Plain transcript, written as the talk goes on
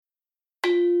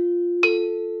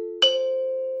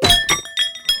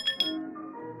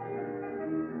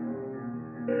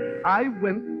I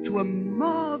went to a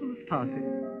marvelous party.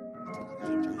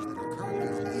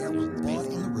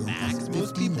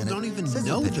 Most people don't even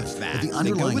know the facts. The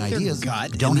underlying ideas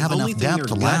gut, don't have enough depth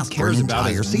to last for an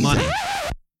entire season. Money.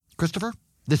 Christopher,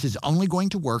 this is only going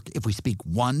to work if we speak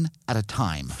one at a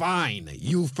time. Fine.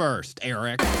 You first,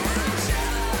 Eric.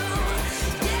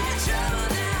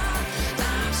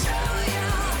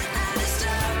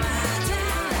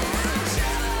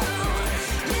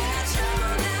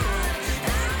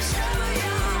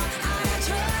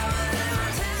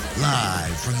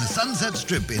 Live from the Sunset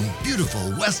Strip in beautiful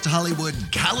West Hollywood,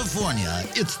 California,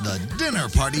 it's the Dinner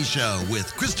Party Show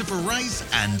with Christopher Rice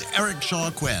and Eric Shaw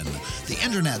Quinn, the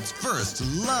internet's first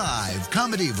live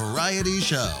comedy variety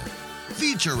show,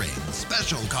 featuring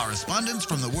special correspondents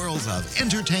from the worlds of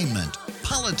entertainment,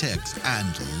 politics,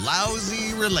 and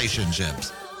lousy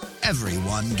relationships.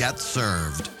 Everyone gets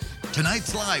served.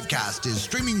 Tonight's live cast is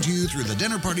streaming to you through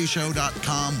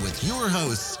thedinnerpartyshow.com with your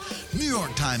hosts, New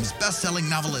York Times bestselling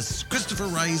novelists Christopher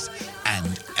Rice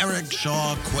and Eric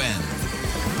Shaw Quinn.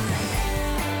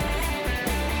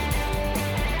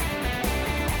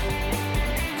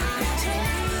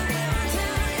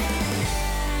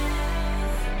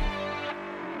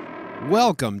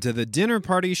 Welcome to the Dinner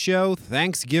Party Show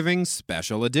Thanksgiving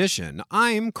Special Edition.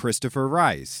 I'm Christopher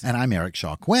Rice. And I'm Eric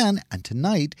Shaw Quinn, and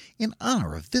tonight, in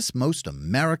honor of this most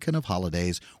American of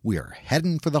holidays, we are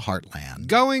heading for the heartland.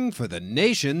 Going for the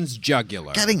nation's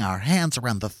jugular. Getting our hands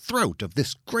around the throat of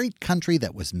this great country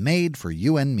that was made for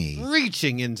you and me.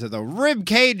 Reaching into the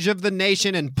ribcage of the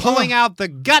nation and pulling out the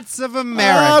guts of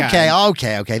America.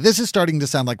 Okay. This is starting to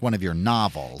sound like one of your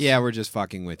novels. Yeah, we're just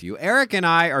fucking with you. Eric and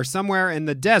I are somewhere in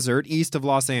the desert east of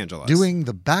Los Angeles. Doing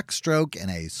the backstroke in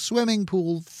a swimming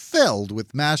pool filled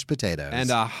with mashed potatoes. And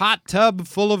a hot tub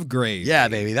full of gravy. Yeah,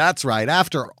 baby, that's right.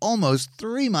 After almost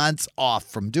 3 months off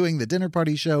from doing the Dinner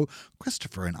Party Show,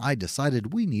 Christopher and I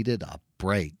decided we needed a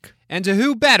break. And to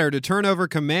who better to turn over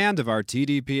command of our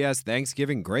TDPS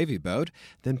Thanksgiving gravy boat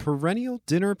than perennial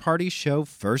Dinner Party Show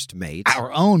first mate, our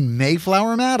own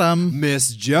Mayflower Madam,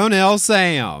 Miss Jonelle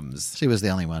Sams. She was the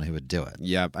only one who would do it.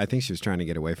 Yep, I think she was trying to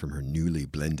get away from her newly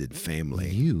blended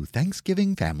family. New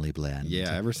Thanksgiving family blend.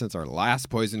 Yeah, ever since our last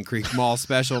Poison Creek Mall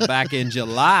special back in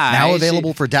July. Now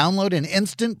available for download and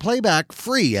instant playback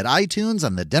free at iTunes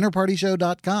and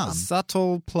thedinnerpartyshow.com.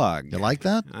 Subtle plug. You like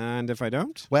that? And if I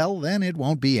don't? Well, then it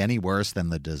won't be any worse than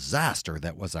the disaster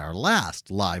that was our last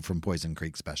Live from Poison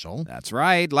Creek special. That's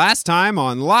right. Last time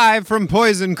on Live from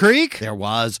Poison Creek, there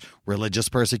was religious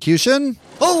persecution.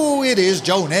 Oh, it is,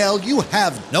 Jonelle. You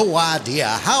have no idea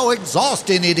how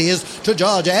exhausting it is to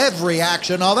judge every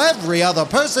action of every other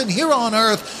person here on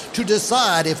earth to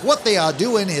decide if what they are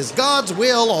doing is God's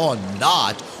will or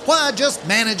not. Why, just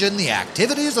managing the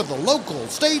activities of the local,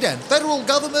 state, and federal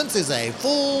governments is a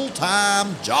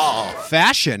full-time job.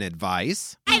 Fashion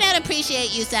advice. I don't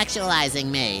appreciate you sexualizing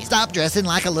me. Stop dressing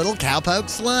like a little cowpoke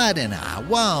slut, and I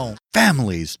won't.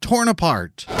 Families torn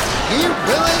apart. You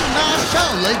ruined my show,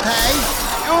 Lupe.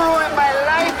 You ruined my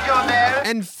life, Jonelle.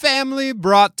 And family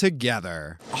brought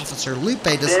together. Officer Lupe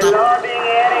to The stop. loading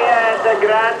area at the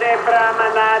Grande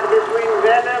Promenade between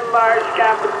Venom Marsh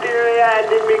Cafeteria and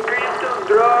the McChrystal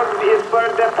Drugs is for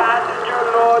the passenger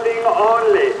loading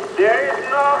only. There is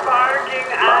no parking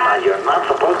Mama, you're not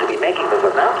supposed to be making this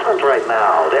announcement right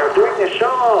now. They're doing a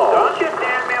show. Don't you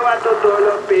tell me what to do,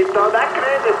 Lupito. That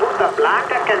crazy puta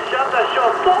blanca can shut the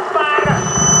show so far.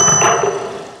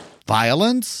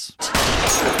 Violence.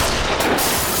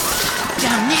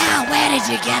 Jonelle, where did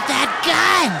you get that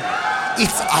gun?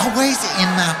 It's always in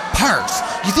my purse.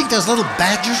 You think those little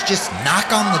badgers just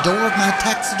knock on the door of my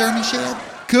taxidermy shed?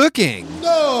 Cooking.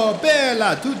 No,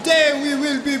 Bella, today we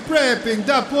will be prepping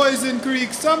the Poison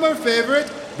Creek summer favorite,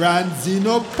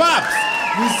 Branzino Pops.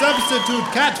 We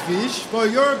substitute catfish for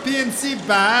European sea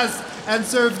bass and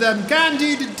serve them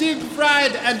candied,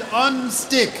 deep-fried, and on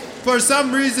stick. For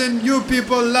some reason, you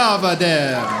people love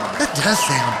them. That does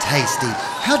sound tasty.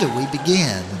 How do we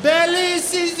begin?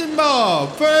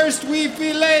 Bellissimo! First, we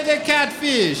fillet the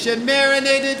catfish and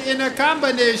marinate it in a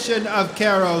combination of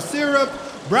Caro syrup,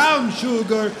 brown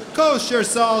sugar, kosher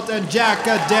salt, and Jack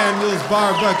Daniel's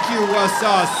barbecue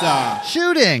salsa.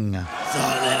 Shooting. So,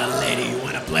 little lady, you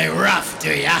want to play rough, do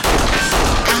ya?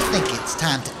 I think it's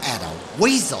time to add a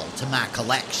weasel to my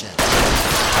collection.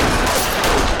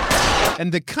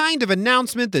 And the kind of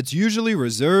announcement that's usually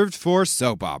reserved for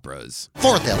soap operas.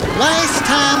 For the last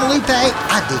time, Lupe,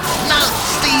 I did not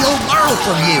steal Merle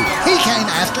from you. He came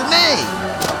after me.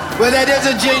 Well, that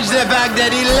doesn't change the fact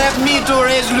that he left me to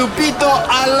raise Lupito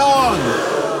alone.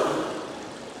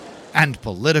 and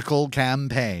political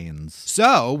campaigns.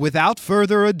 So, without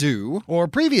further ado, Or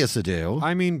previous ado,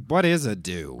 what is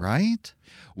ado? right?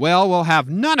 Well, we'll have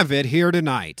none of it here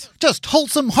tonight. Just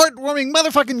wholesome, heartwarming,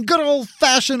 motherfucking good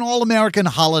old-fashioned all-American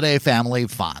holiday family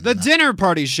fun. The Dinner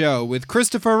Party Show with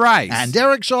Christopher Rice and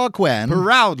Eric Shaw Quinn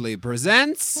proudly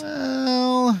presents...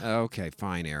 Well, Okay,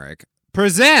 fine, Eric.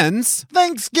 Presents...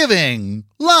 Thanksgiving,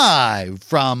 live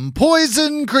from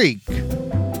Poison Creek.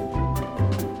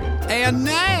 And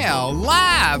now,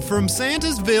 live from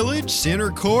Santa's Village, Center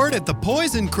Court at the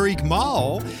Poison Creek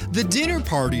Mall, the Dinner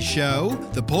Party Show,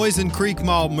 the Poison Creek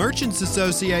Mall Merchants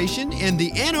Association, and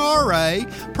the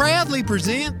NRA proudly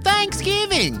present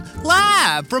Thanksgiving,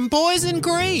 live from Poison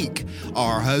Creek.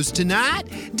 Our host tonight,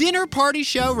 Dinner Party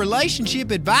Show relationship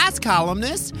advice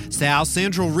columnist, South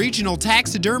Central Regional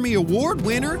Taxidermy Award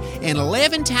winner, and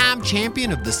 11-time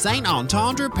champion of the St.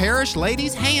 Entendre Parish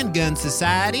Ladies Handgun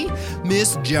Society,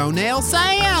 Miss Jonelle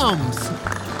Sams.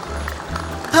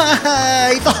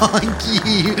 Hi,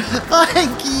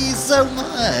 thank you so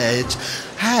much.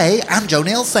 Hey, I'm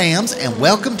Jonelle Sams, and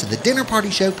welcome to the Dinner Party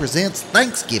Show presents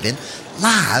Thanksgiving,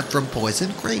 live from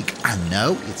Poison Creek. I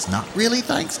know it's not really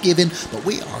Thanksgiving, but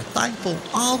we are thankful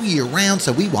all year round,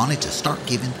 so we wanted to start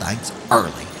giving thanks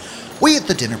early. We at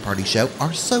the Dinner Party Show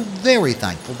are so very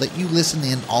thankful that you listen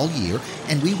in all year,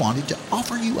 and we wanted to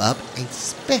offer you up a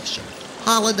special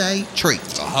holiday treat.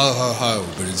 Ho, ho, ho,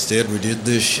 but instead we did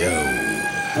this show.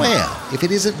 Well, if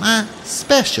it isn't my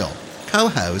special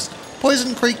co-host,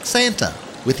 Poison Creek Santa,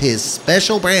 with his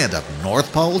special brand of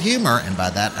North Pole humor, and by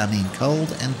that I mean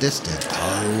cold and distant.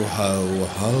 Ho, ho,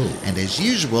 ho. And as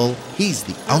usual, he's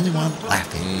the only one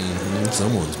laughing.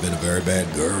 Someone's been a very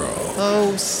bad girl.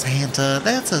 Oh, Santa,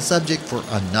 that's a subject for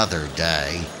another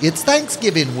day. It's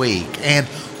Thanksgiving week, and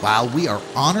while we are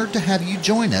honored to have you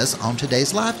join us on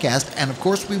today's livecast, and of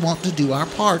course we want to do our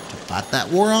part to fight that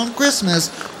war on Christmas,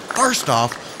 first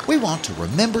off, we want to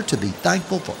remember to be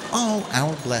thankful for all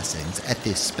our blessings at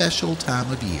this special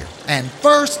time of year. And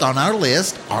first on our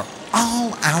list are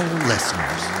all our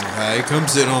listeners. Hey, come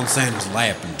sit on Santa's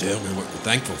lap and tell me what you're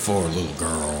thankful for, little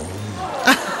girl.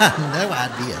 I know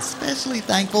I'd be especially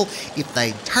thankful if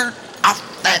they turned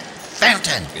off that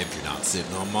fountain. If you're not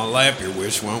sitting on my lap, your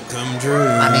wish won't come true.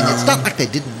 I mean, it's not like they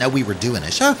didn't know we were doing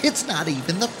a show. It's not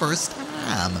even the first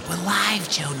time. We're live,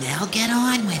 Jonelle. Get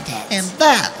on with it. And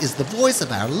that is the voice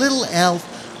of our little elf,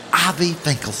 Avi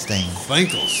Finkelstein.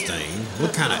 Finkelstein?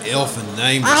 What kind of elfin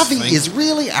name is Avi Finkelstein? is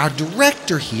really our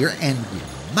director here, and we're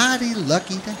mighty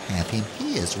lucky to have him.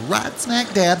 He is right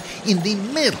smack dab in the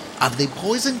middle of the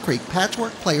Poison Creek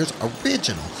Patchwork Players'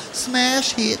 original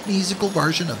smash hit musical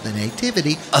version of the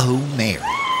Nativity, Oh Mary.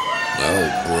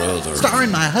 Oh, brother.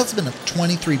 Starring my husband of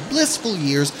 23 blissful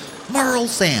years, Merle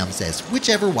Sams, as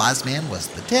whichever wise man was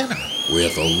the tenor.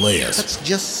 With a lisp. That's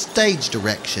just stage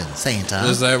direction, Santa.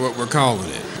 Is that what we're calling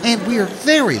it? And we are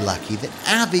very lucky that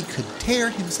Avi could tear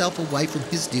himself away from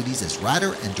his duties as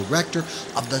writer and director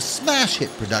of the smash hit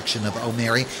production of Oh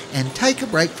Mary and take a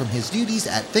break from his duties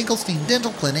at Finkelstein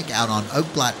Dental Clinic out on Oak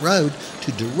Black Road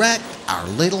to direct our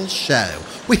little show.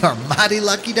 We are mighty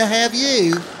lucky to have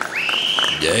you.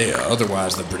 Yeah,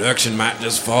 otherwise the production might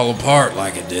just fall apart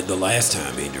like it did the last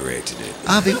time he directed it.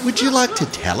 Avi, would you like to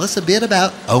tell us a bit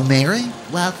about Oh Mary?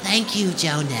 Well, thank you,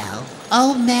 Jonelle.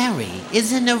 Oh Mary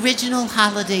is an original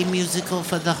holiday musical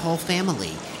for the whole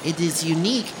family. It is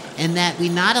unique in that we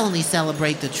not only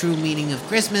celebrate the true meaning of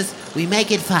Christmas, we make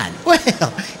it fun.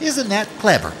 Well, isn't that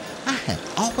clever? I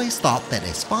have always thought that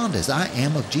as fond as I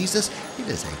am of Jesus, it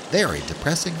is a very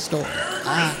depressing story.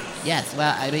 Yes,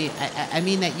 well, I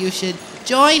mean that you should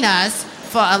join us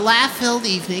for a laugh-filled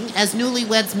evening as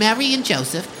newlyweds Mary and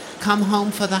Joseph come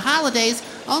home for the holidays,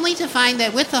 only to find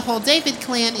that with the whole David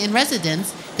clan in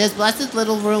residence, there's blessed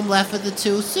little room left for the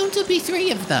two, soon to be three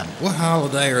of them. What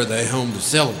holiday are they home to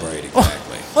celebrate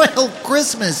exactly? Well,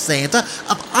 Christmas, Santa.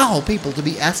 Of all people to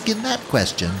be asking that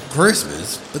question.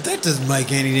 Christmas? But that doesn't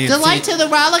make any damn Delight sense. to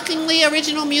the rollickingly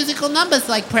original musical numbers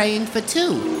like Praying for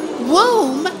Two,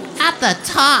 Womb at the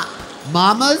top,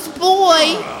 Mama's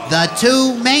Boy, The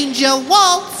Two Manger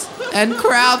Waltz, and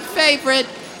crowd favorite,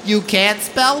 You Can't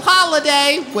Spell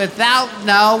Holiday Without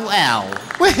No L.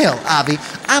 Well, Avi,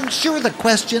 I'm sure the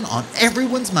question on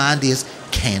everyone's mind is,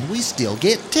 can we still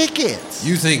get tickets?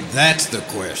 You think that's the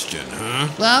question, huh?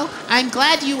 Well, I'm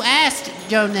glad you asked,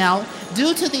 Jonelle.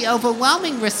 Due to the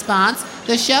overwhelming response,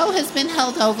 the show has been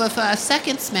held over for a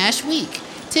second Smash week.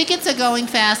 Tickets are going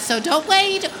fast, so don't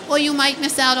wait, or you might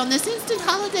miss out on this instant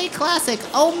holiday classic,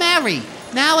 Oh Mary,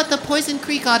 now at the Poison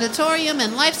Creek Auditorium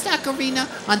and Livestock Arena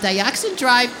on Dioxin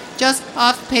Drive, just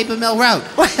off Paper Mill Road.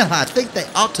 Well, I think they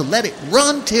ought to let it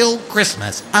run till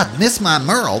Christmas. I'd miss my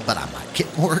Merle, but I might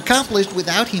get more accomplished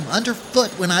without him underfoot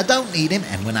when I don't need him,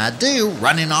 and when I do,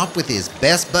 running off with his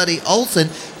best buddy Olson,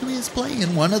 who is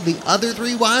playing one of the other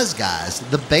three wise guys,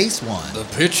 the bass one. The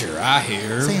pitcher, I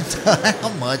hear. Santa, how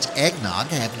much eggnog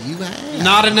have you had?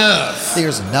 Not enough.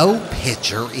 There's no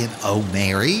pitcher in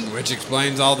O'Mary. Which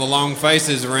explains all the long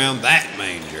faces around that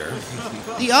manger.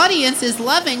 The audience is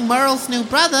loving Merle's new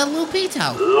brother,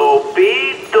 Lupito,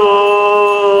 Lupito!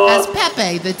 as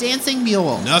Pepe, the dancing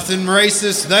mule. Nothing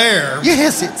racist there.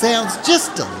 Yes, it sounds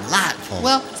just delightful.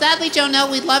 Well, sadly,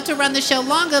 Jonelle, we'd love to run the show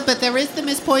longer, but there is the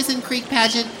Miss Poison Creek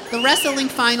pageant, the wrestling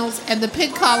finals, and the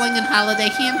pig calling and holiday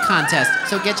ham contest.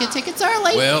 So get your tickets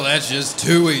early. Well, that's just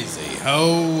too easy.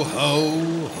 Ho,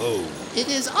 ho, ho. It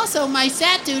is also my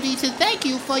sad duty to thank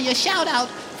you for your shout-out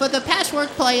for the Patchwork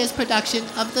Players production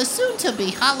of the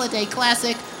soon-to-be holiday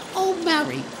classic, Oh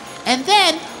Mary, and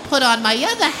then put on my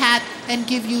other hat and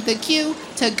give you the cue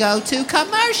to go to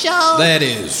commercial. That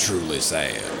is truly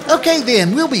sad. Okay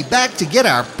then, we'll be back to get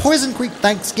our Poison Creek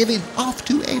Thanksgiving off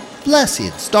to a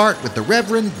blessed start with the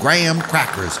Reverend Graham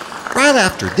Crackers, right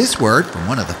after this word from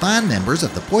one of the fine members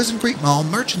of the Poison Creek Mall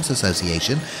Merchants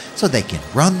Association so they can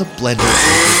run the blender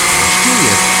over.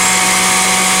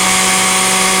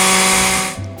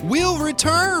 We'll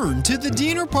return to the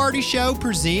Dinner Party Show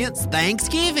presents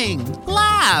Thanksgiving,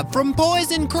 live from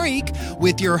Poison Creek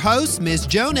with your hosts, Miss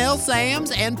Jonelle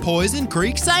Sams and Poison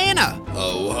Creek Santa.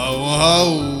 Ho,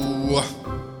 ho, ho.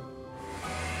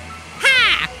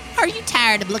 Hi! Are you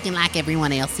tired of looking like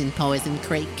everyone else in Poison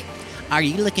Creek? Are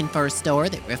you looking for a store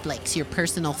that reflects your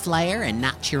personal flair and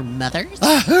not your mother's?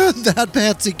 I heard that,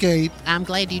 Patsy Kate. I'm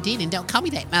glad you did, and don't call me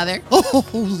that, Mother. Oh,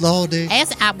 Lordy.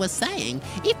 As I was saying,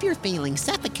 if you're feeling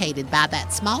suffocated by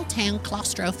that small-town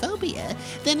claustrophobia,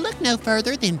 then look no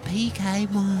further than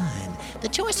PK1, the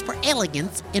choice for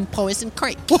elegance in Poison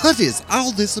Creek. What is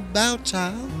all this about,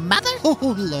 child? Mother?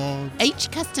 Oh, Lord.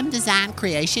 Each custom design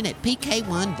creation at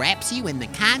PK1 wraps you in the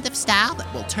kind of style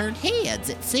that will turn heads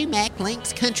at Sumac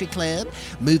Links Country Club,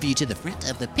 move you to the front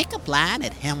of the pickup line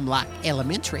at Hemlock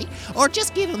Elementary, or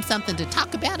just give them something to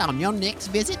talk about on your next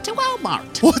visit to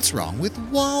Walmart. What's wrong with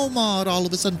Walmart all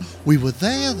of a sudden? We were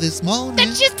there this morning.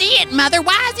 That's just it, Mother.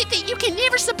 Why is it that you can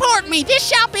never support me? This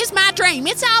shop is my dream.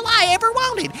 It's all I ever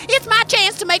wanted. It's my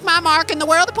chance to make my mark in the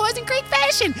world of Poison Creek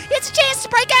fashion. It's a chance to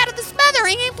break out of the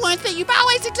smothering influence that you've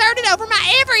always exerted over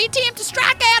my every attempt to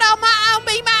strike out on my own,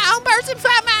 be my own person,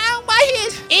 find my own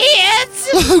ways.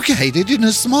 It's located in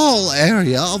a small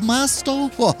area of my store,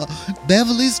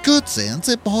 Beverly's Good Sense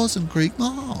at Poison Creek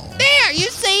Mall. There, you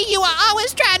see, you are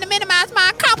always trying to minimize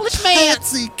my accomplishments.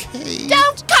 Patsy Kate.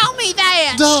 Don't call me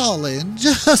that. Darling,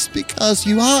 just because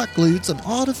you hot glued some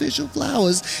artificial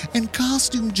flowers and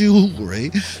costume jewelry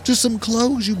to some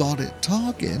clothes you bought at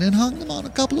Target and hung them on a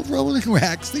couple of rolling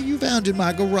racks that you found in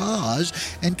my garage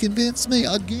and convinced me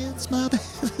against my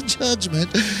better judgment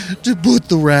to put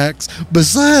the racks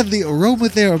beside the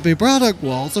aromatherapy product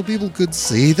wall so people could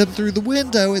see them through the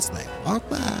window as they walk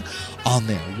by on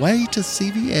their way to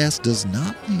CVS does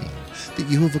not mean that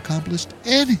you have accomplished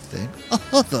anything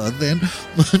other than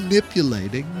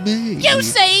manipulating me. You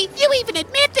see, you even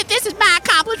admit that this is my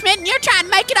accomplishment and you're trying to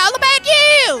make it all about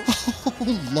you.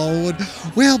 Oh, Lord.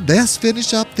 Well, best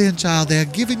finish up then, child. They're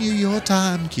giving you your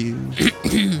time cue.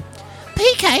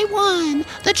 PK1,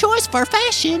 the choice for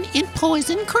fashion in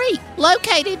Poison Creek,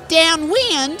 located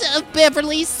downwind of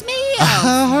Beverly's Mill.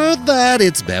 I heard that.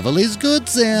 It's Beverly's Good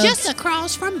Sense. Just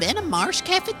across from Venom Marsh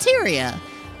Cafeteria.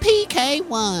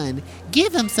 PK1,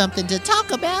 give them something to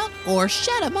talk about or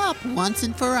shut them up once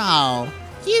and for all.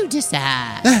 You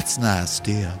decide. That's nice,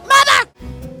 dear. Mother!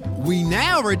 We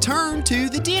now return to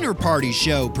the Dinner Party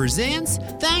Show presents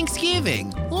Thanksgiving,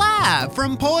 live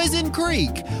from Poison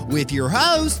Creek, with your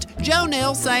host,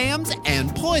 Jonelle Sams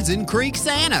and Poison Creek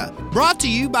Santa, brought to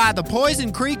you by the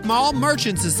Poison Creek Mall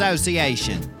Merchants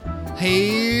Association.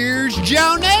 Here's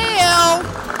Jonelle!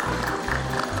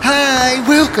 Hi,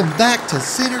 welcome back to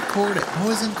Center Court at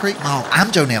Poison Creek Mall. I'm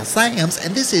Jonelle Sams,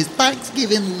 and this is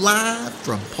Thanksgiving live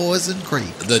from Poison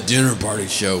Creek. The Dinner Party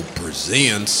Show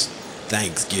presents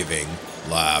Thanksgiving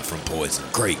live from Poison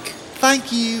Creek.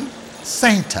 Thank you,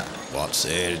 Santa. What's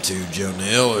the attitude,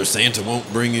 Jonelle, or Santa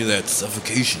won't bring you that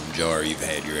suffocation jar you've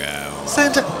had your eye on?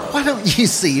 Santa, why don't you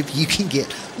see if you can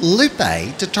get Lupe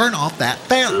to turn off that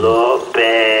fountain? Lupe!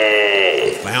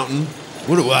 Fountain?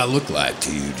 What do I look like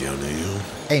to you, Jonelle?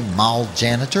 A mall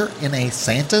janitor in a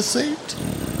Santa suit?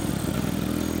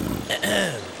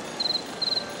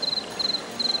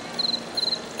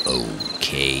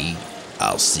 Okay,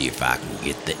 I'll see if I can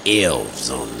get the elves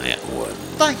on that one.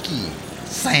 Thank you,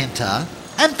 Santa.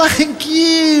 And thank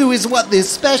you is what this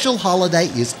special holiday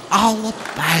is all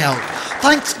about.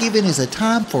 Thanksgiving is a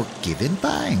time for giving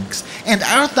thanks. And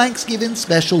our Thanksgiving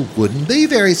special wouldn't be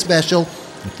very special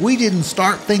if we didn't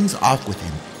start things off with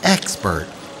an expert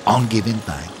on giving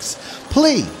thanks.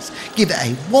 Please give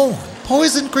a warm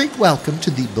Poison Creek welcome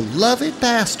to the beloved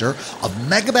pastor of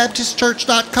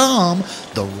megabaptistchurch.com,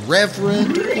 the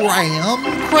Reverend Graham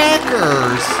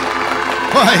Crackers.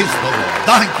 Praise the Lord.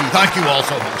 Thank you all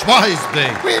so much. Praise be.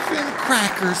 Reverend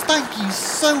Crackers, thank you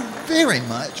so very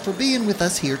much for being with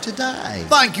us here today.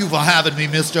 Thank you for having me,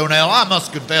 Miss Jonelle. I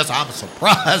must confess I'm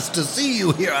surprised to see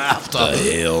you here after. The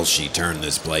hell she turned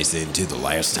this place into the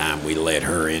last time we let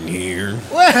her in here?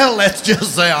 Well, let's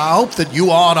just say I hope that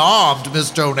you aren't armed,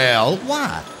 Miss Jonelle.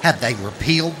 Why? Have they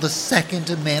repealed the Second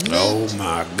Amendment? Oh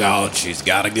my God, she's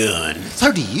got a gun.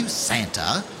 So do you,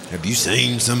 Santa. Have you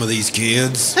seen some of these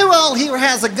kids? Who all here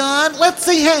has a gun? Let's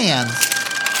see hands.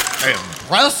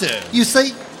 Impressive. You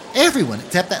see, everyone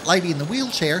except that lady in the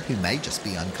wheelchair who may just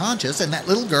be unconscious and that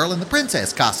little girl in the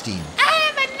princess costume. I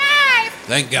have a knife!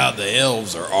 Thank God the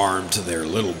elves are armed to their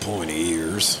little pointy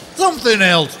ears. Something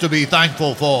else to be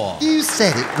thankful for. You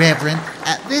said it, Reverend.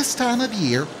 At this time of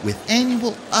year, with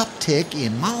annual uptick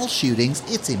in mall shootings,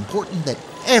 it's important that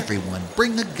everyone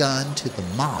bring a gun to the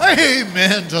mall.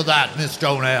 Amen to that, Miss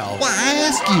Jonelle. Why, I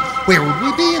ask you, where would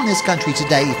we be in this country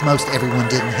today if most everyone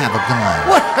didn't have a gun?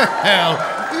 Well,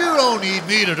 you don't need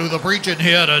me to do the preaching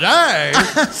here today.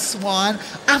 Swan,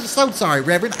 I'm so sorry,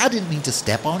 Reverend. I didn't mean to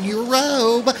step on your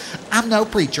robe. I'm no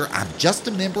preacher. I'm just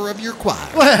a member of your choir.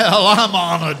 Well, I'm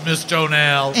honored, Miss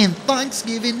Jonelle. And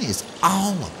Thanksgiving is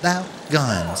all about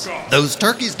guns. Those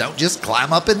turkeys don't just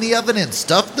climb up in the oven and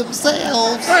stuff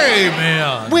themselves.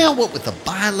 Amen. Well, what with the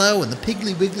buy-low and the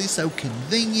Piggly Wiggly so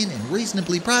convenient and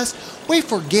reasonably priced, we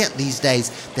forget these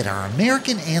days that our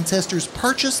American ancestors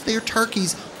purchased their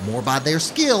turkeys more by their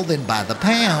skill than by the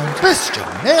pound. Miss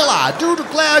Jonelle, I do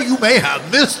declare you may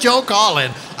have missed your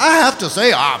calling. I have to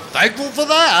say I'm thankful for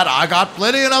that. I got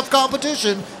plenty enough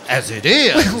competition as it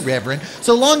is. Well, Reverend,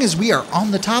 so long as we are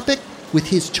on the topic, with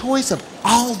his choice of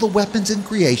all the weapons in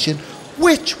creation,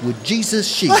 which would Jesus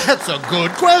shoot? That's a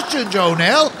good question,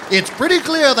 Jonelle. It's pretty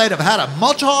clear they'd have had a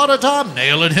much harder time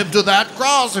nailing him to that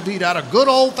cross if he'd had a good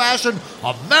old-fashioned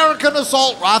American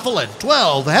assault rifle and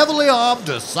 12 heavily armed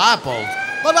disciples.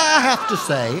 But I have to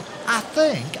say, I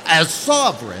think, as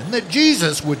sovereign, that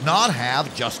Jesus would not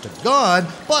have just a gun,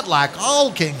 but like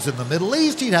all kings in the Middle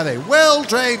East, he'd have a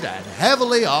well-trained and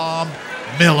heavily armed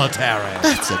military.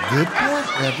 That's a good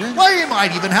point, Reverend. Well, he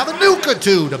might even have a nuke or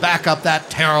two to back up that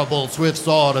terrible swift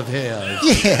sword of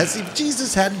his. Yes, if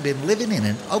Jesus hadn't been living in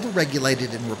an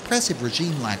overregulated and repressive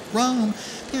regime like Rome,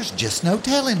 there's just no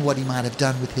telling what he might have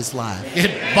done with his life.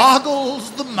 It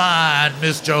boggles the mind,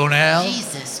 Miss Jonelle.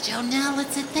 Jesus, Jonelle,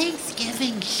 it's a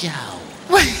Thanksgiving show.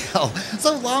 Well,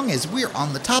 so long as we're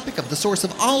on the topic of the source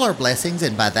of all our blessings,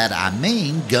 and by that I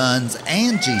mean guns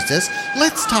and Jesus,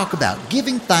 let's talk about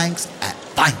giving thanks at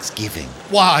Thanksgiving.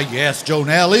 Why, yes,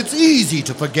 Jonelle, it's easy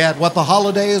to forget what the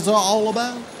holidays are all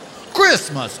about.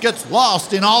 Christmas gets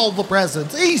lost in all the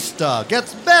presents. Easter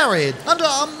gets buried under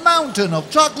a mountain of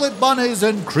chocolate bunnies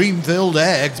and cream-filled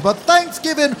eggs. But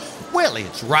Thanksgiving, well,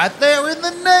 it's right there in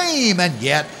the name. And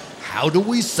yet, how do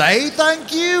we say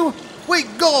thank you? We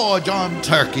gorge on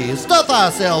turkey, stuff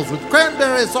ourselves with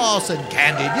cranberry sauce and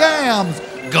candied yams,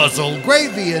 guzzle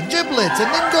gravy and giblets,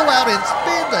 and then go out and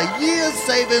spend a year's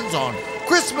savings on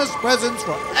Christmas presents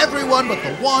for everyone but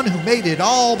the one who made it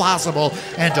all possible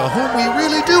and to whom we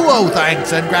really do owe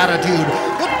thanks and gratitude.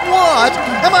 But what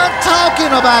am I talking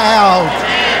about?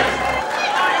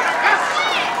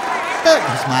 That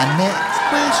was my next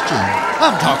question.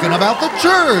 I'm talking about the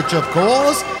church, of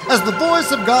course. As the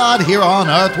voice of God here on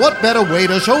earth, what better way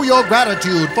to show your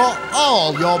gratitude for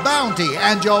all your bounty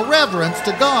and your reverence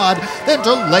to God than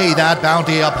to lay that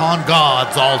bounty upon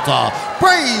God's altar?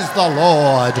 Praise the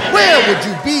Lord. Where would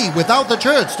you be without the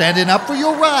church standing up for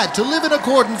your right to live in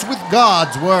accordance with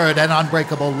God's word and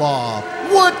unbreakable law?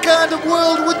 What kind of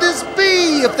world would this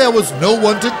be if there was no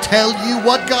one to tell you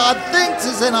what God thinks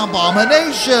is an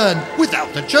abomination?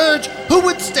 Without the church, who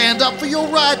would stand up for your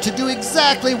right to do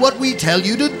exactly what we tell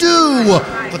you to do?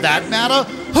 For that matter,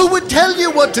 who would tell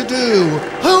you what to do?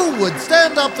 Who would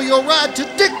stand up for your right to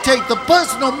dictate the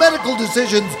personal medical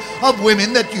decisions of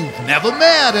women that you've never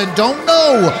met and don't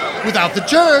know? Without the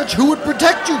church, who would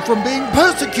protect you from being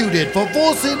persecuted for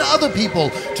forcing other people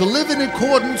to live in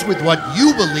accordance with what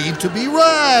you believe to be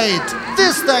right?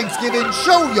 This Thanksgiving,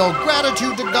 show your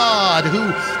gratitude to God,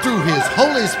 who, through his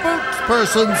holy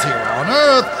spokespersons here on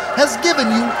earth, has given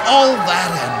you all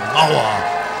that and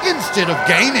more. Instead of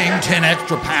gaining 10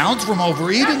 extra pounds from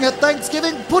overeating at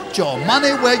Thanksgiving, put your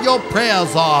money where your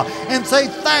prayers are and say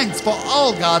thanks for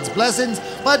all God's blessings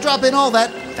by dropping all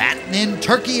that fattening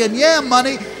turkey and yam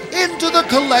money into the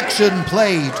collection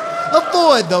plate.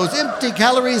 Avoid those empty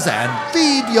calories and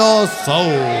feed your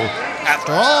soul.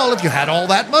 After all, if you had all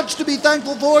that much to be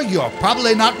thankful for, you're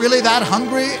probably not really that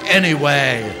hungry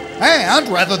anyway. And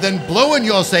rather than blowing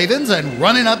your savings and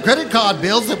running up credit card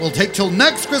bills that will take till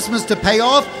next Christmas to pay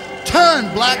off,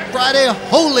 turn Black Friday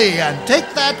holy and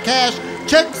take that cash,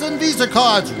 checks, and Visa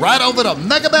cards right over to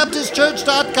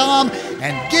megabaptistchurch.com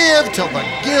and give till the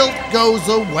guilt goes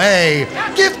away.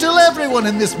 Give till everyone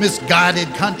in this misguided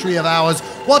country of ours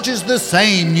watches the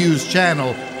same news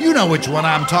channel. You know which one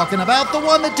I'm talking about, the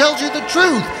one that tells you the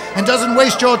truth and doesn't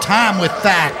waste your time with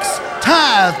facts.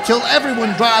 Tithe till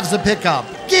everyone drives a pickup.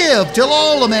 Give till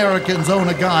all Americans own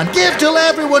a gun. Give till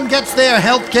everyone gets their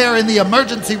health care in the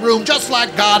emergency room just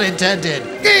like God intended.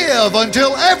 Give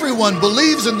until everyone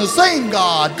believes in the same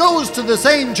God, goes to the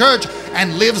same church,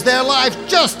 and lives their life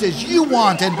just as you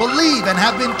want and believe and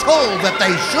have been told that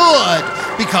they should.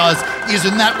 Because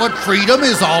isn't that what freedom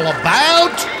is all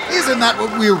about? Isn't that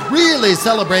what we're really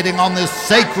celebrating on this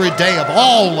sacred day of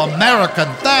all American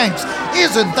thanks?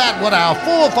 Isn't that what our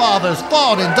forefathers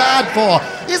fought and died for?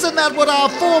 Isn't that what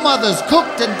our foremothers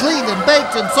cooked and cleaned and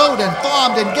baked and sewed and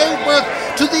farmed and gave birth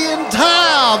to the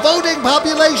entire voting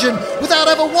population without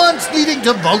ever once needing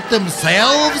to vote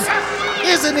themselves?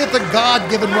 Isn't it the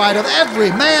God-given right of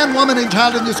every man, woman, and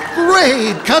child in this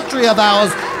great country of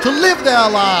ours to live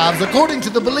their lives according to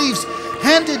the beliefs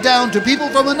handed down to people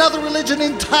from another religion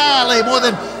entirely more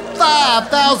than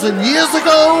 5,000 years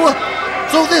ago?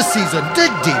 So this season,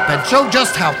 dig deep and show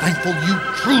just how thankful you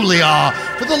truly are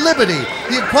for the liberty,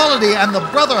 the equality, and the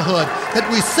brotherhood that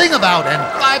we sing about and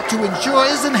fight to ensure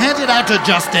isn't handed out to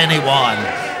just anyone.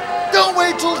 Don't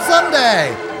wait till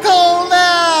Sunday. Call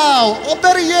now! Or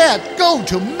better yet, go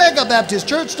to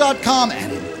megabaptistchurch.com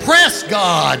and impress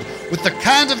God with the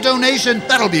kind of donation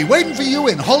that'll be waiting for you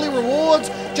in holy rewards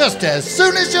just as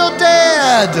soon as you're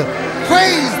dead.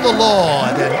 Praise the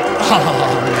Lord and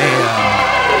amen.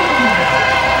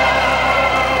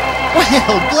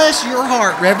 Well, bless your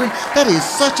heart, Reverend. That is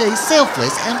such a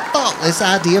selfless and thoughtless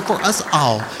idea for us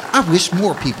all. I wish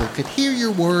more people could hear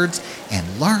your words and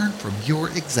learn from your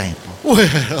example.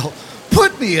 Well,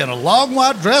 put me in a long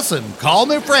white dress and call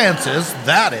me Francis.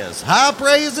 That is high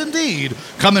praise indeed,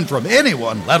 coming from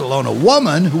anyone, let alone a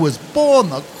woman who was born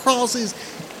the crosses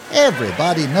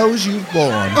everybody knows you've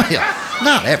borne. Well,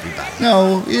 not everybody.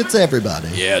 No, it's everybody.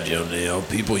 Yeah, Jonelle,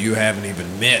 people you haven't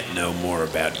even met know more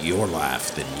about your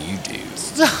life than you do.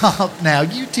 Stop now,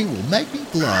 you two will make me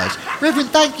blush. Reverend,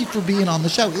 thank you for being on the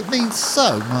show. It means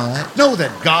so much. Know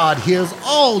that God hears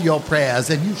all your prayers,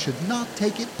 and you should not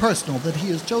take it personal that He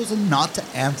has chosen not to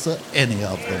answer any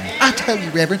of them. I tell you,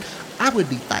 Reverend, I would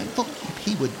be thankful if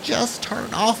He would just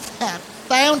turn off that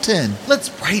fountain. Let's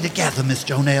pray together, Miss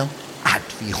Jonelle. I'd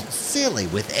feel silly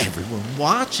with everyone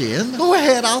watching. Go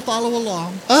ahead, I'll follow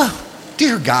along. Oh,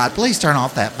 dear God, please turn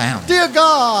off that fountain. Dear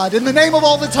God, in the name of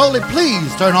all that's holy,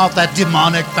 please turn off that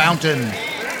demonic fountain.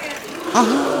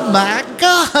 Oh my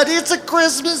God, it's a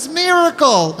Christmas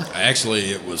miracle.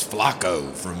 Actually, it was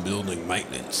Flacco from building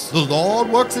maintenance. The Lord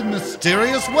works in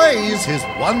mysterious ways, His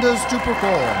wonders to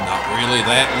perform. Not really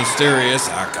that mysterious.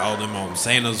 I called him on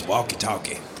Santa's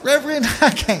walkie-talkie. Reverend,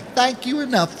 I can't thank you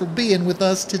enough for being with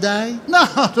us today.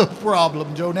 Not a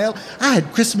problem, Jonelle. I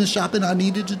had Christmas shopping I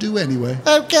needed to do anyway.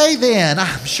 Okay then,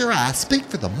 I'm sure I speak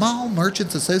for the Mall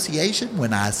Merchants Association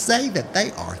when I say that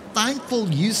they are thankful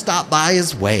you stopped by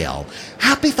as well.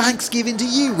 Happy Thanksgiving to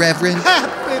you, Reverend.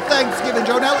 Happy Thanksgiving,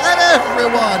 Jonelle, and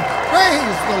everyone.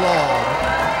 Praise the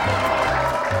Lord.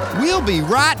 We'll be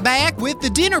right back with the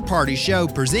Dinner Party Show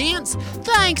presents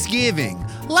Thanksgiving,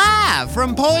 live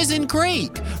from Poison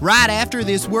Creek, right after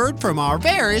this word from our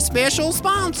very special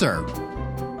sponsor.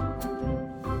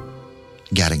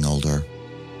 Getting older.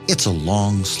 It's a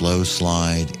long, slow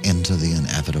slide into the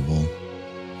inevitable.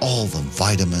 All the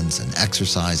vitamins and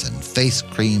exercise and face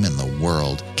cream in the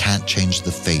world can't change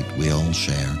the fate we all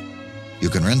share. You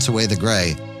can rinse away the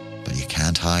gray, but you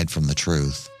can't hide from the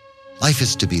truth. Life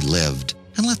is to be lived,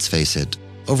 and let's face it,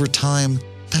 over time,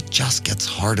 that just gets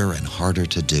harder and harder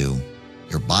to do.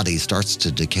 Your body starts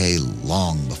to decay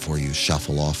long before you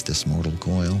shuffle off this mortal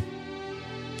coil.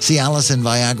 Cialis and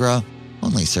Viagra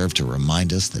only serve to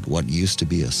remind us that what used to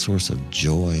be a source of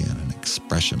joy and an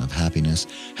expression of happiness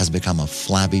has become a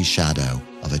flabby shadow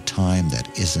of a time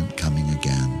that isn't coming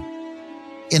again.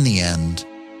 In the end,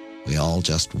 we all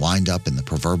just wind up in the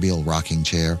proverbial rocking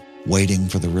chair, waiting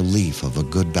for the relief of a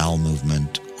good bowel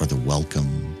movement or the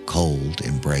welcome, cold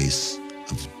embrace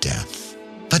of death.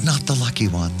 But not the lucky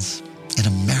ones. In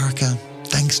America,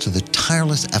 thanks to the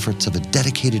tireless efforts of a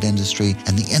dedicated industry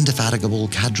and the indefatigable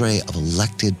cadre of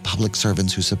elected public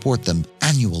servants who support them,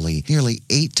 annually, nearly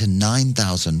 8,000 to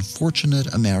 9,000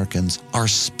 fortunate Americans are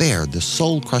spared the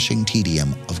soul-crushing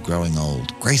tedium of growing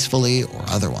old, gracefully or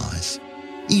otherwise.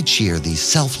 Each year, these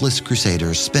selfless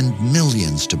crusaders spend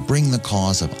millions to bring the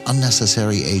cause of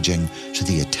unnecessary aging to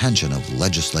the attention of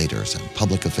legislators and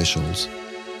public officials.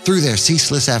 Through their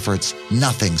ceaseless efforts,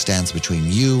 nothing stands between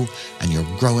you and your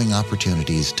growing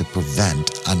opportunities to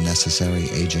prevent unnecessary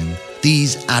aging.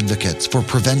 These advocates for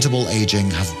preventable aging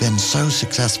have been so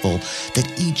successful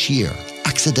that each year,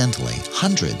 accidentally,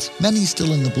 hundreds, many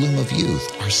still in the bloom of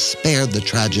youth, are spared the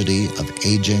tragedy of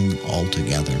aging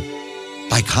altogether.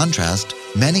 By contrast,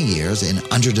 many years in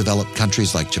underdeveloped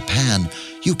countries like Japan,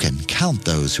 you can count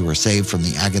those who are saved from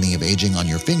the agony of aging on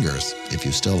your fingers, if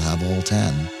you still have all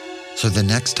 10. So the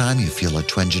next time you feel a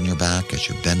twinge in your back as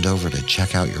you bend over to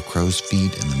check out your crow's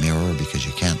feet in the mirror because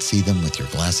you can't see them with your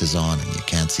glasses on and you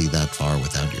can't see that far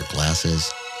without your glasses,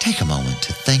 take a moment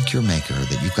to thank your maker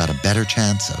that you've got a better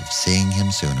chance of seeing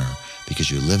him sooner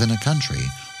because you live in a country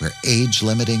where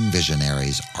age-limiting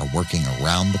visionaries are working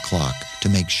around the clock to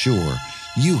make sure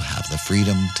you have the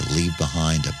freedom to leave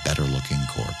behind a better-looking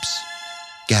corpse.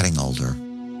 Getting older,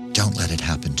 don't let it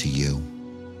happen to you.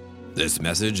 This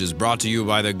message is brought to you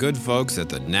by the good folks at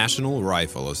the National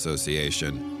Rifle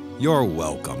Association. You're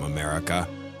welcome, America.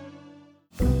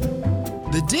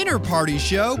 The Dinner Party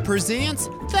Show presents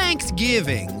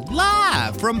Thanksgiving,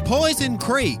 live from Poison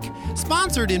Creek,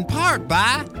 sponsored in part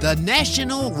by the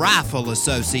National Rifle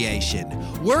Association,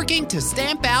 working to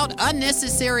stamp out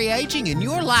unnecessary aging in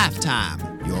your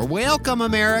lifetime. You're welcome,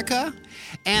 America.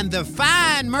 And the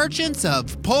fine merchants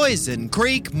of Poison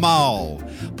Creek Mall.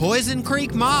 Poison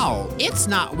Creek Mall. It's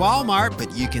not Walmart,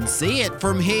 but you can see it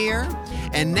from here.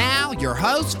 And now, your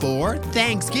host for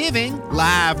Thanksgiving,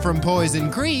 live from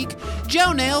Poison Creek,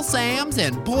 Jonelle Sams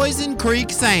and Poison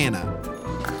Creek Santa.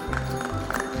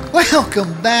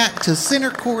 Welcome back to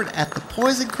Center Court at the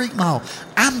Poison Creek Mall.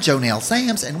 I'm Jonelle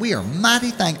Sams, and we are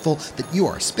mighty thankful that you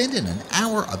are spending an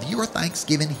hour of your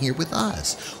Thanksgiving here with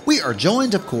us. We are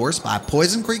joined, of course, by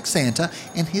Poison Creek Santa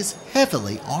and his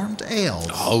heavily armed elves.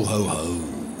 Ho, ho, ho.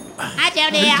 Hi,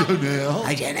 Jonelle. Jonelle.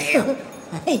 Hi, Jonelle.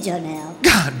 Hey, Jonelle.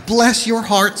 God bless your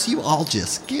hearts. You all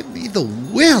just give me the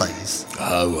willies.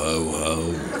 Ho, ho,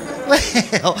 ho.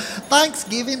 Well,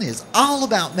 Thanksgiving is all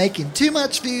about making too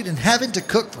much food and having to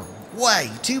cook for way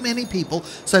too many people.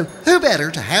 So who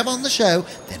better to have on the show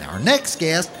than our next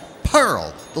guest,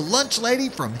 Pearl, the lunch lady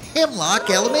from Hemlock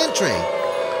Elementary.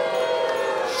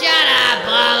 Shut up,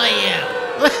 all of you.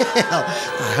 Well,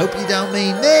 I hope you don't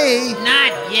mean me.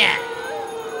 Not yet.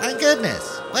 Thank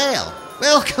goodness. Well,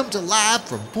 welcome to Live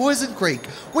from Poison Creek.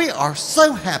 We are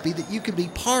so happy that you could be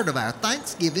part of our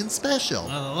Thanksgiving special.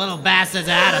 Well, the little bastards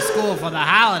are out of school for the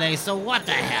holidays, so what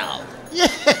the hell?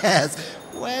 Yes.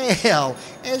 Well,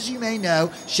 as you may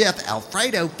know, Chef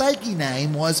Alfredo Fakey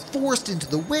Name was forced into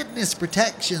the witness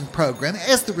protection program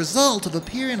as the result of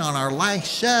appearing on our last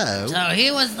show. So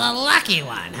he was the lucky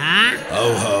one, huh?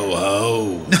 Ho, ho,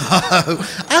 ho. No,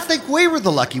 I think we were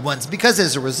the lucky ones because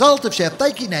as a result of Chef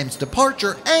Fakey Name's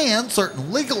departure and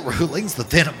certain legal rulings the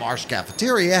Venom Marsh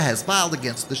Cafeteria has filed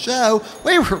against the show,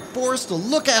 we were forced to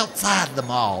look outside the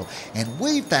mall, and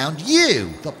we found you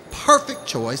the perfect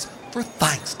choice for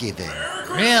Thanksgiving.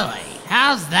 Really?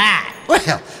 How's that?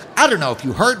 Well, I don't know if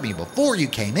you heard me before you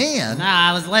came in. No,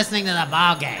 I was listening to the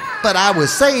ball game. But I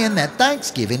was saying that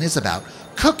Thanksgiving is about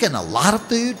cooking a lot of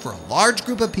food for a large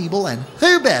group of people, and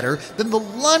who better than the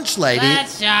lunch lady?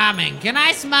 That's charming. Can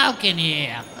I smoke in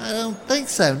here? I don't think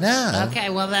so, no. Okay,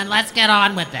 well then let's get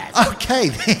on with this. Okay,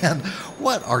 then.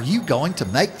 What are you going to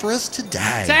make for us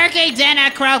today? Turkey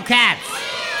dinner croquettes.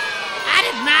 I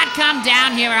did not come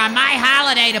down here on my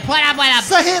holiday to put up with a...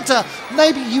 Santa,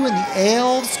 maybe you and the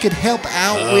elves could help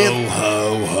out with...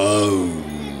 Ho, ho,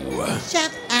 ho.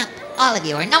 Shut up, all of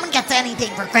you, or no one gets anything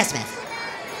for Christmas.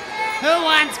 Who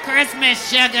wants Christmas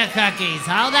sugar cookies?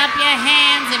 Hold up your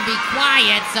hands and be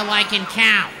quiet so I can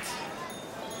count.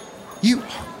 You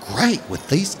are great with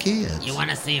these kids. You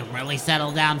want to see them really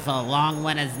settle down for a long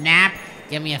winter's nap?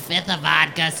 Give me a fifth of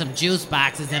vodka, some juice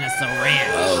boxes, and a syringe.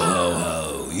 Ho, ho,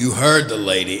 ho. You heard the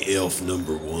lady elf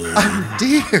number 1. Oh,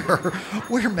 dear.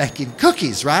 We're making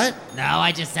cookies, right? No,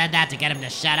 I just said that to get him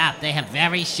to shut up. They have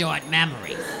very short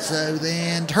memories. So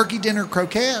then, turkey dinner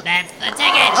croquette? That's the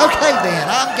ticket. Okay, then.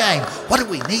 I'm game. What do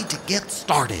we need to get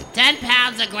started? 10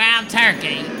 pounds of ground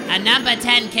turkey, a number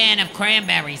 10 can of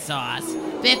cranberry sauce,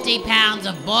 50 pounds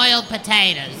of boiled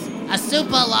potatoes, a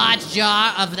super large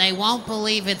jar of they won't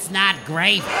believe it's not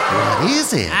gravy. What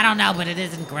is it? I don't know, but it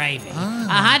isn't gravy.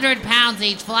 100 pounds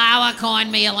each flour,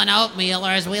 cornmeal, and oatmeal,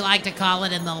 or as we like to call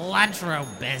it in the lunchroom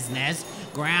business,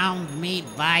 ground meat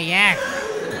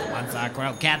Viagra. Once our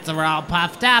croquettes are all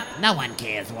puffed up, no one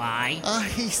cares why. I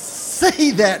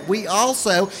see that. We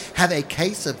also have a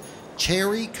case of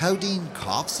cherry codeine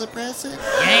cough suppressant?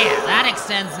 Yeah, that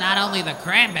extends not only the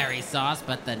cranberry sauce,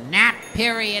 but the nap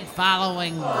period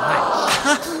following lunch.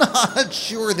 I'm not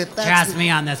sure that's... Trust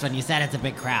me on this one. You said it's a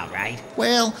big crowd, right?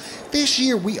 Well, this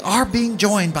year we are being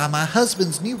joined by my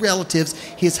husband's new relatives,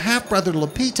 his half-brother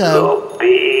Lupito,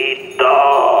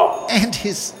 and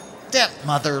his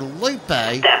stepmother Lupe.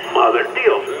 Stepmother,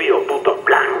 Dios mío, puta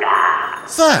blanca.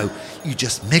 So, you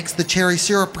just mix the cherry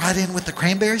syrup right in with the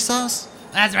cranberry sauce?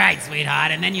 That's right,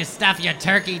 sweetheart. And then you stuff your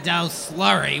turkey dough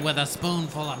slurry with a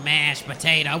spoonful of mashed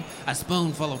potato, a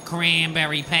spoonful of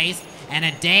cranberry paste, and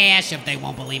a dash of they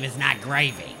won't believe it's not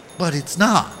gravy. But it's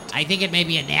not. I think it may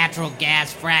be a natural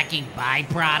gas fracking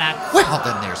byproduct. Well,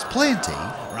 then there's plenty.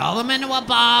 Roll them into a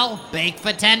ball, bake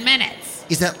for 10 minutes.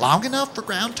 Is that long enough for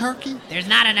ground turkey? There's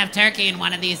not enough turkey in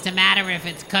one of these to matter if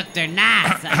it's cooked or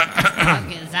not.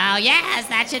 So yes,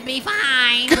 that should be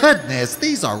fine. Goodness,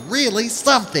 these are really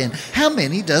something. How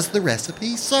many does the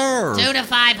recipe serve? 200 to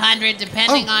 500,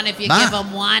 depending on if you give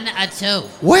them 1 or 2.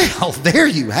 Well, there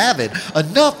you have it.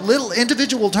 Enough little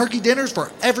individual turkey dinners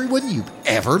for everyone you've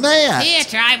ever met. Here,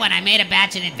 try one. I made a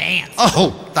batch in advance.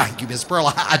 Oh, thank you, Miss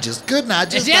Pearl. I just couldn't.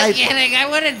 Just kidding. I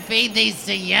wouldn't feed these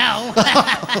to you.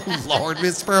 Oh, Lord,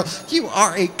 Miss Pearl, you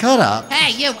are a cut-up.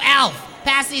 Hey, you elf.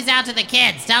 Pass these out to the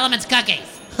kids. Tell them it's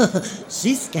cookies.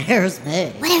 She scares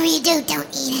me. Whatever you do, don't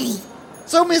eat any.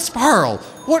 So, Miss Pearl,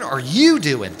 what are you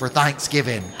doing for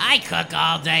Thanksgiving? I cook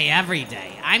all day, every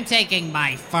day. I'm taking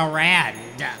my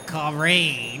friend,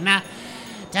 Corrine,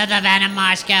 to the Venom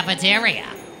Marsh cafeteria.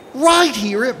 Right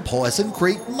here at Poison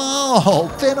Creek Mall.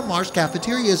 Venom Marsh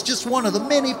Cafeteria is just one of the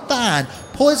many fine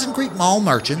Poison Creek Mall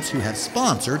merchants who have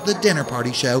sponsored the Dinner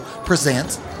Party Show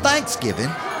presents Thanksgiving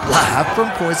live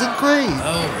from Poison Creek.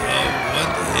 Oh,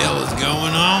 what the hell is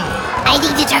going on? I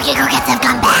think the turkey croquettes have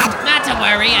gone bad. Not to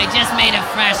worry, I just made a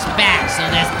fresh batch, so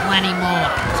there's plenty more.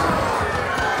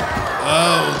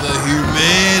 Oh, the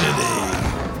humanity.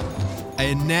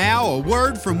 And now, a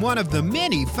word from one of the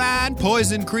many fine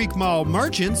Poison Creek Mall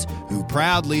merchants who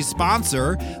proudly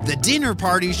sponsor the Dinner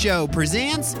Party Show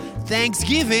presents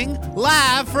Thanksgiving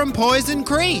live from Poison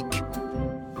Creek.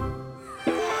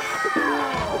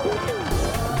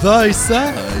 They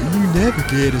say you never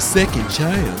get a second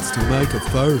chance to make a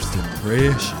first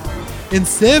impression. And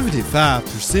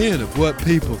 75% of what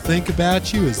people think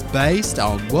about you is based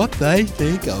on what they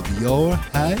think of your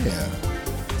hair.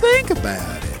 Think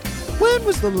about it. When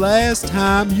was the last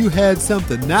time you had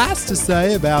something nice to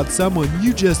say about someone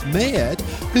you just met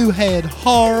who had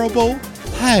horrible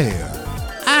hair?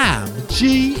 I'm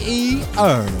G.E.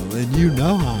 Earl, and you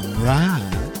know I'm right.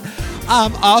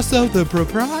 I'm also the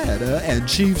proprietor and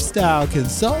chief style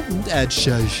consultant at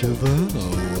Chez Chevaux,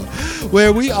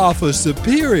 where we offer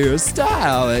superior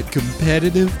style at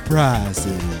competitive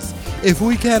prices. If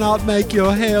we cannot make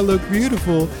your hair look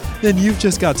beautiful, then you've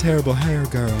just got terrible hair,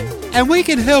 girl. And we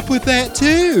can help with that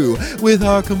too, with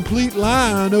our complete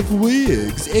line of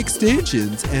wigs,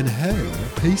 extensions, and hair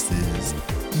pieces.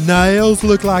 Nails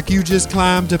look like you just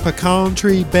climbed a pecan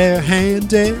tree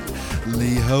barehanded?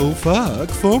 Lee Ho Fuck,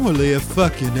 formerly a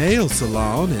Fuck Your Nail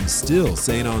salon and still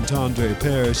St. Antendre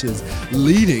Parish's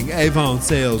leading Avon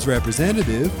sales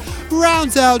representative,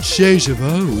 rounds out Chez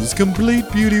Chevaux' complete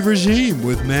beauty regime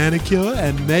with manicure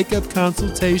and makeup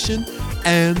consultation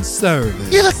and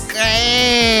service. You look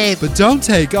great! But don't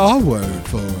take our word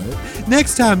for it.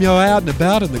 Next time you're out and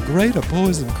about in the greater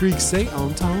Poison Creek St.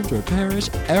 Antendre Parish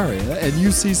area and you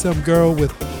see some girl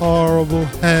with horrible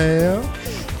hair,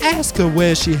 ask her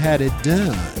where she had it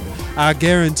done. I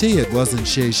guarantee it wasn't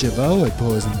Chez Chevaux at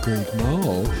Poison Creek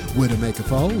Mall, Widowmaker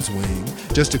Falls Wing,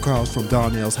 just across from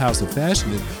Darnell's House of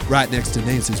Fashion and right next to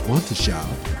Nancy's Wonder Shop.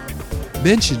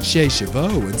 Mention Chez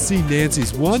Chevaux and see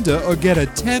Nancy's Wonder or get a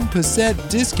 10%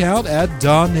 discount at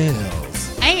Darnell's.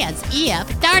 As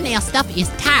if Darnell stuff is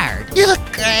tired. You look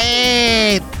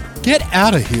great! Get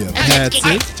out of here,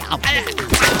 Patsy.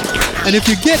 And if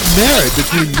you get married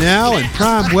between now and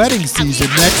prime wedding season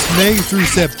next May through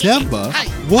September,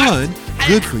 1,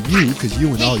 good for you because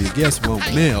you and all your guests won't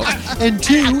melt, and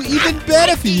 2, even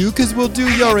better for you because we'll do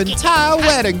your entire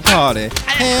wedding party,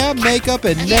 hair, makeup,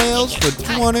 and nails for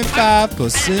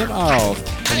 25%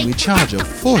 off. And we charge a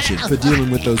fortune for dealing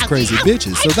with those crazy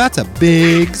bitches, so that's a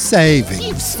big savings.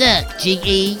 You suck,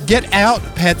 G.E. Get out,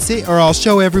 Patsy, or I'll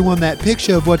show everyone that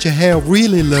picture of what your hair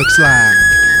really looks like.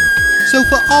 So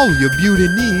for all your beauty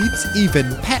needs,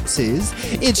 even Patsy's,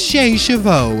 it's Shea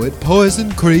Chavot at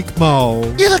Poison Creek Mall.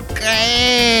 You look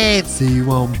great. See you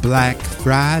on Black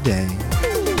Friday.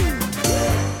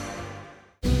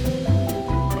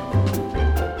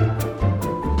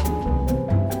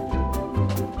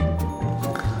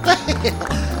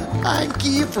 Thank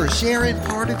you for sharing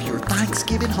part of your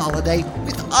Thanksgiving holiday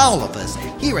with all of us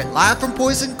here at Live from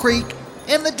Poison Creek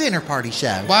and the Dinner Party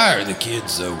Show. Why are the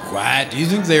kids so quiet? Do you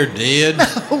think they're dead?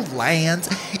 Oh, Lance,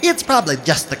 it's probably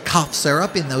just the cough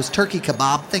syrup in those turkey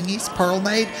kebab thingies Pearl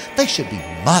made. They should be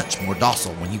much more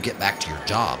docile when you get back to your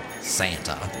job,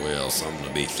 Santa. Well, something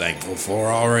to be thankful for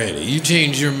already. You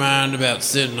changed your mind about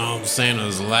sitting on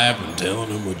Santa's lap and telling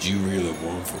him what you really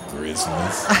want for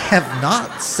Christmas? I have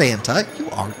not, Santa. You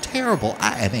are terrible.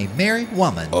 I am a married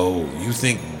woman. Oh, you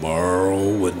think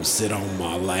Merle wouldn't sit on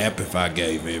my lap if I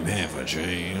gave him half a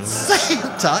chance?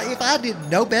 Santa, if I didn't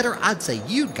know better, I'd say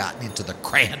you'd gotten into the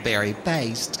cranberry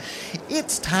paste.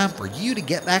 It's time for you to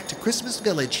get back to Christmas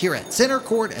Village here at Center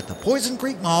Court at the Poison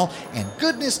Creek Mall, and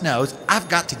goodness knows I've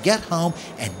got to get home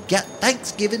and get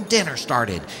Thanksgiving dinner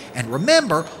started. And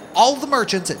remember, all the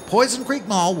merchants at Poison Creek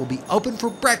Mall will be open for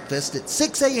breakfast at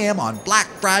 6 a.m. on Black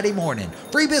Friday morning.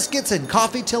 Free biscuits and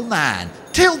coffee till 9.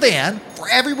 Till then, for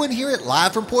everyone here at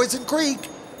Live from Poison Creek,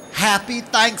 happy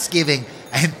Thanksgiving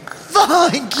and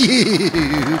thank you!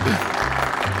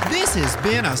 This has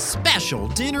been a special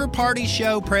Dinner Party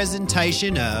Show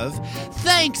presentation of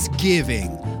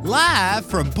Thanksgiving, live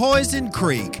from Poison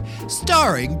Creek,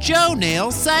 starring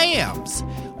Jonelle Sams.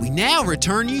 We now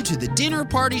return you to the Dinner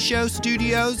Party Show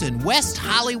studios in West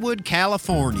Hollywood,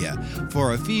 California,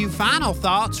 for a few final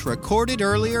thoughts recorded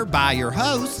earlier by your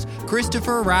hosts,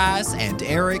 Christopher Rice and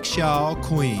Eric Shaw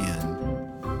Quinn.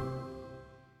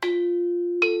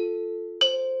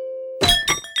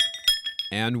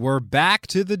 And we're back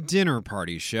to the Dinner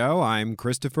Party Show. I'm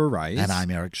Christopher Rice. And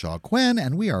I'm Eric Shaw Quinn,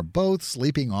 and we are both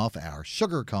sleeping off our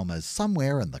sugar comas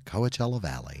somewhere in the Coachella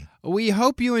Valley. We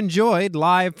hope you enjoyed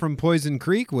Live from Poison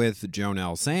Creek with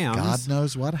Jonelle Sams. God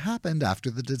knows what happened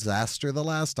after the disaster the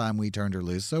last time we turned her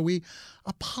loose, so we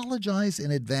apologize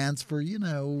in advance for,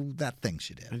 that thing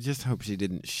she did. I just hope she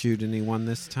didn't shoot anyone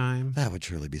this time. That would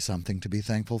truly be something to be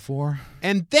thankful for.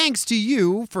 And thanks to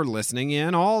you for listening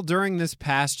in all during this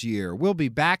past year. We'll be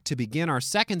back to begin our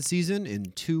second season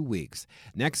in 2 weeks.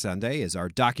 Next Sunday is our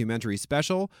documentary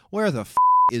special, Where the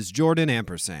is Jordan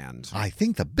Ampersand? I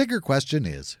think the bigger question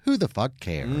is, who the fuck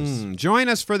cares? Join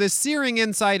us for this searing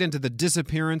insight into the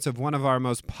disappearance of one of our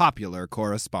most popular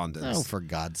correspondents. Oh, for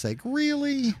God's sake,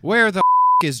 really? Where the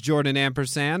is Jordan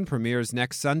Ampersand premieres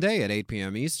next Sunday at 8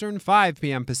 p.m. Eastern, 5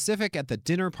 p.m. Pacific at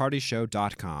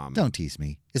thedinnerpartyshow.com. Don't tease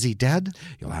me. Is he dead?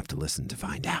 You'll have to listen to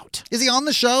find out. Is he on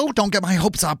the show? Don't get my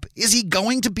hopes up. Is he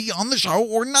going to be on the show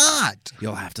or not?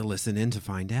 You'll have to listen in to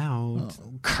find out.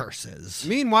 Oh, curses.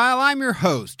 Meanwhile, I'm your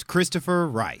host, Christopher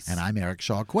Rice. And I'm Eric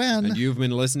Shaw Quinn. And you've been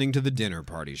listening to The Dinner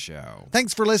Party Show.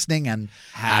 Thanks for listening, and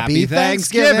Happy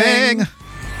Thanksgiving!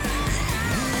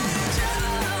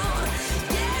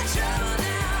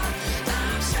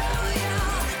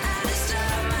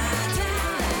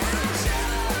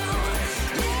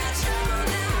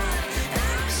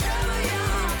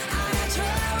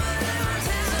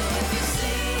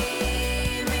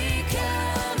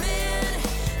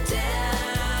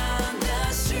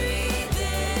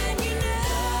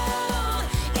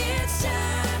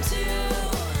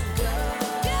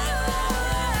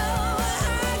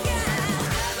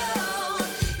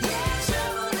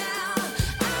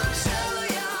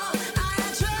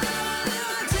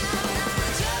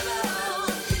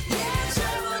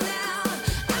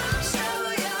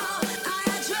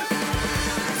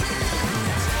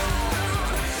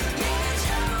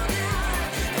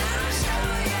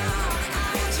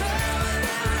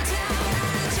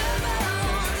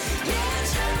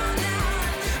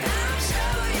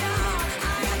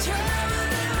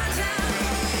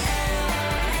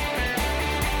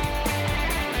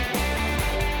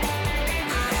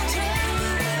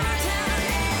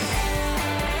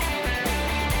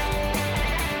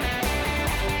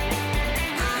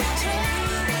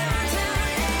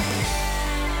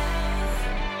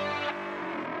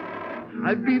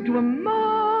 I've been to a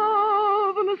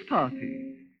marvelous party.